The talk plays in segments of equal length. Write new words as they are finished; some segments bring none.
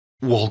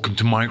Welcome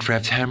to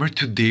Minecraft Hammer.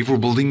 Today we're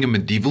building a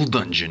medieval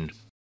dungeon.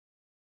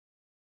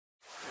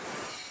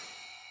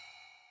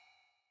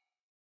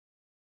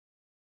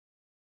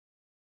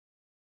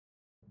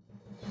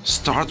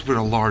 Start with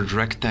a large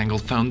rectangle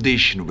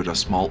foundation with a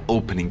small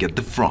opening at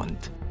the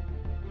front.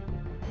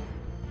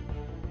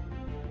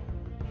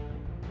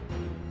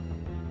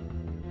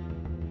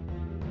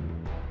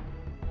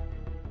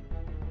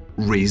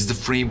 Raise the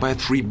frame by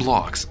 3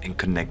 blocks and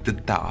connect the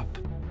top.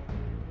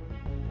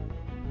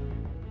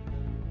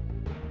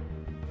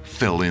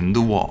 Fill in the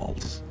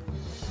walls.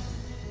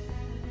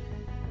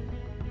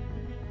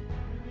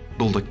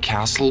 Build a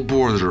castle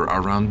border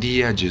around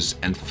the edges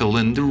and fill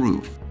in the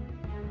roof.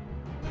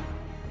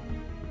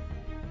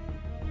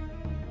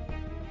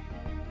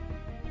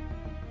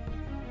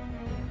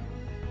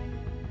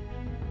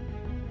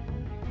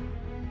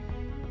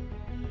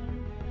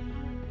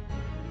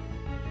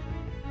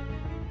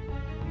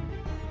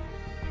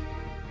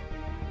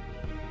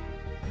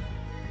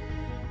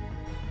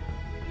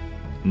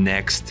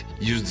 Next,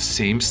 use the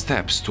same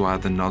steps to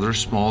add another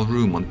small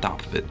room on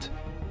top of it.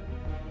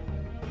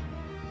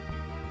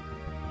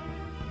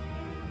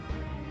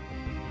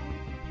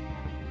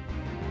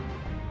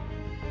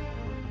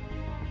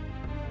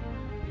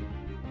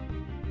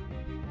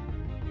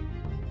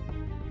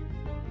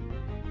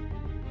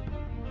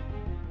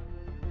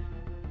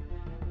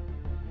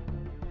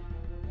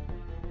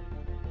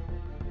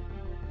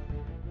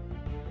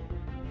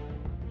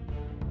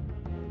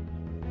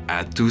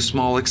 Add 2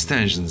 small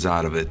extensions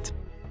out of it.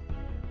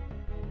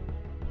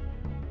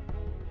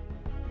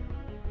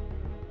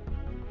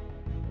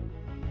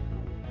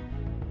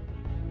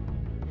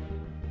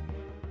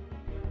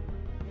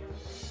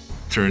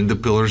 Turn the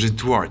pillars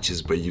into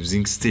arches by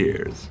using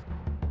stairs.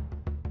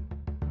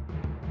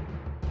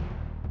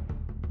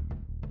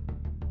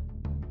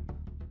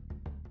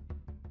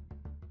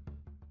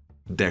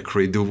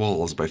 Decorate the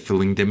walls by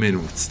filling them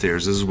in with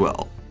stairs as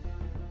well.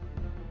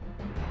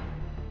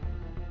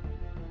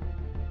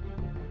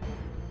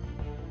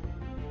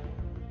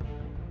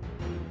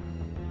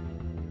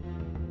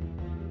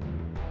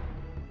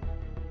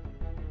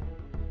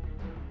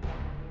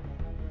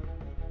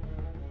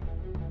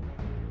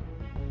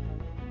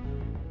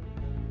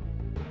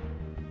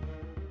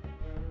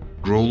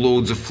 Grow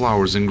loads of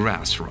flowers and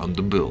grass around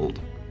the build.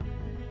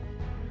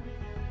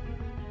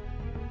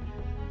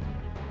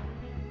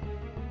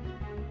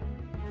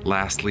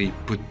 Lastly,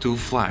 put 2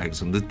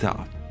 flags on the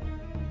top.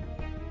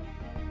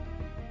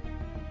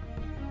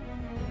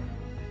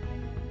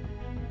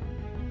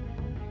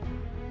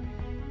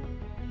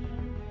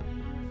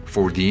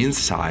 For the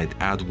inside,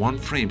 add 1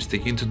 frame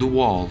sticking to the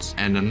walls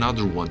and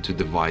another one to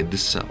divide the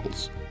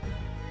cells.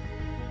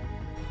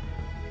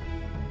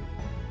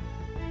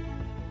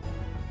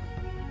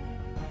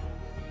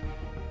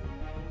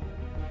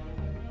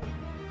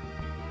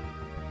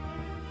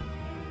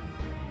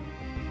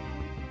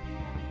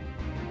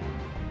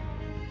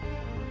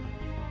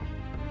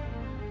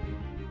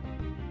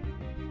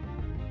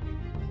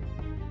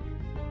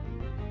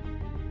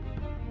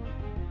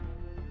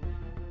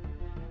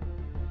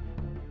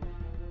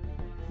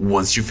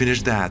 Once you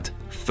finish that,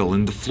 fill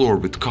in the floor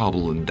with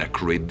cobble and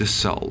decorate the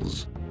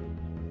cells.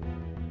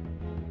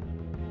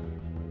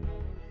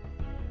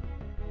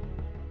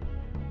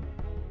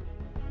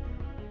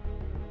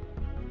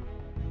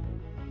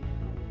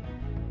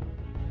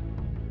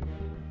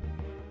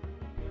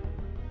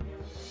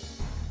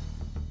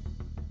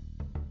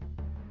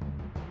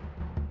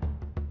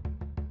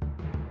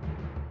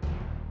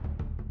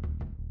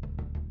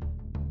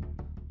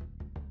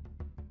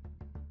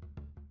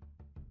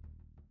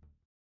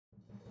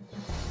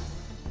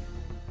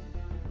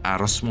 Add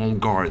a small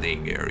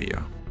gardening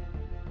area.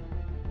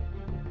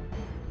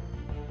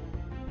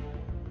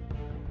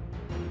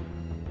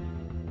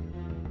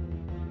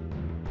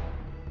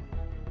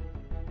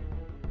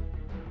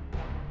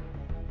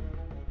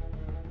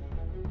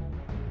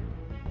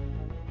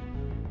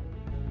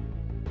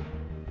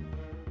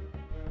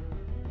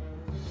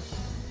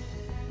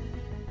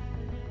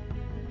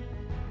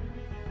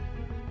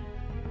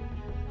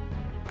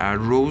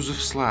 Add rows of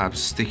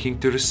slabs sticking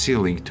to the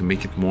ceiling to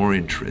make it more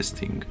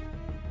interesting.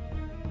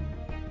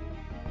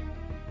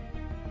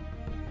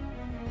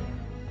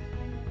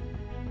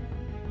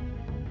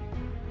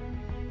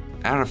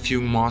 Add a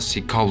few mossy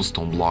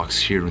cobblestone blocks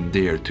here and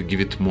there to give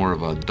it more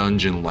of a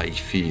dungeon-like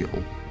feel.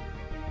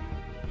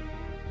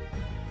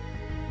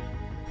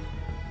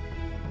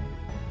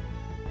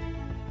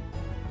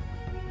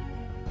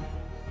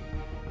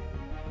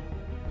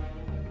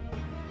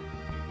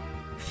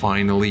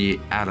 Finally,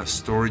 add a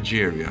storage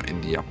area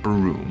in the upper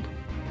room.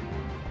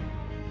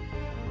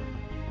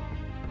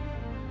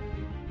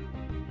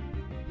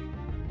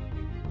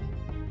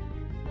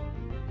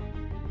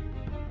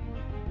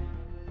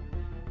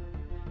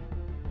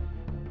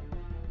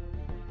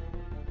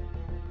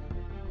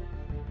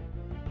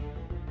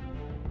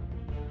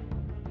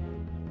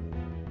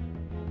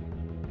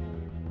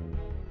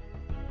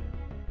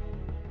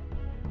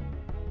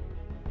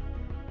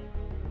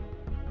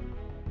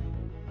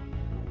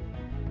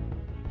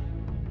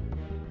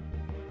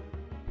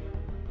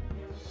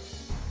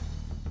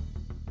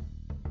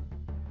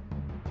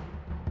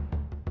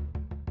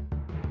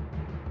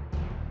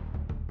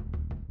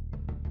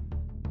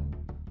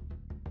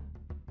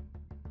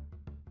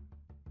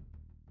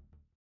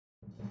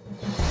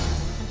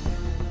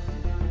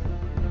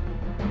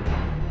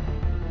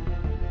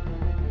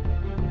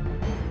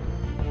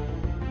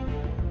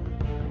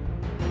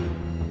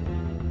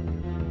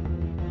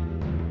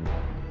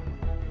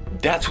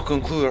 That will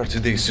conclude our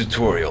today's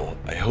tutorial.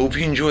 I hope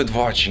you enjoyed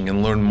watching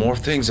and learned more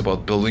things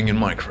about building in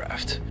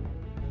Minecraft.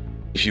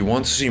 If you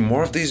want to see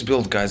more of these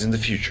build guides in the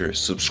future,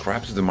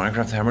 subscribe to the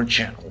Minecraft Hammer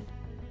channel.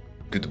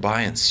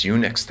 Goodbye and see you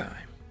next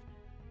time.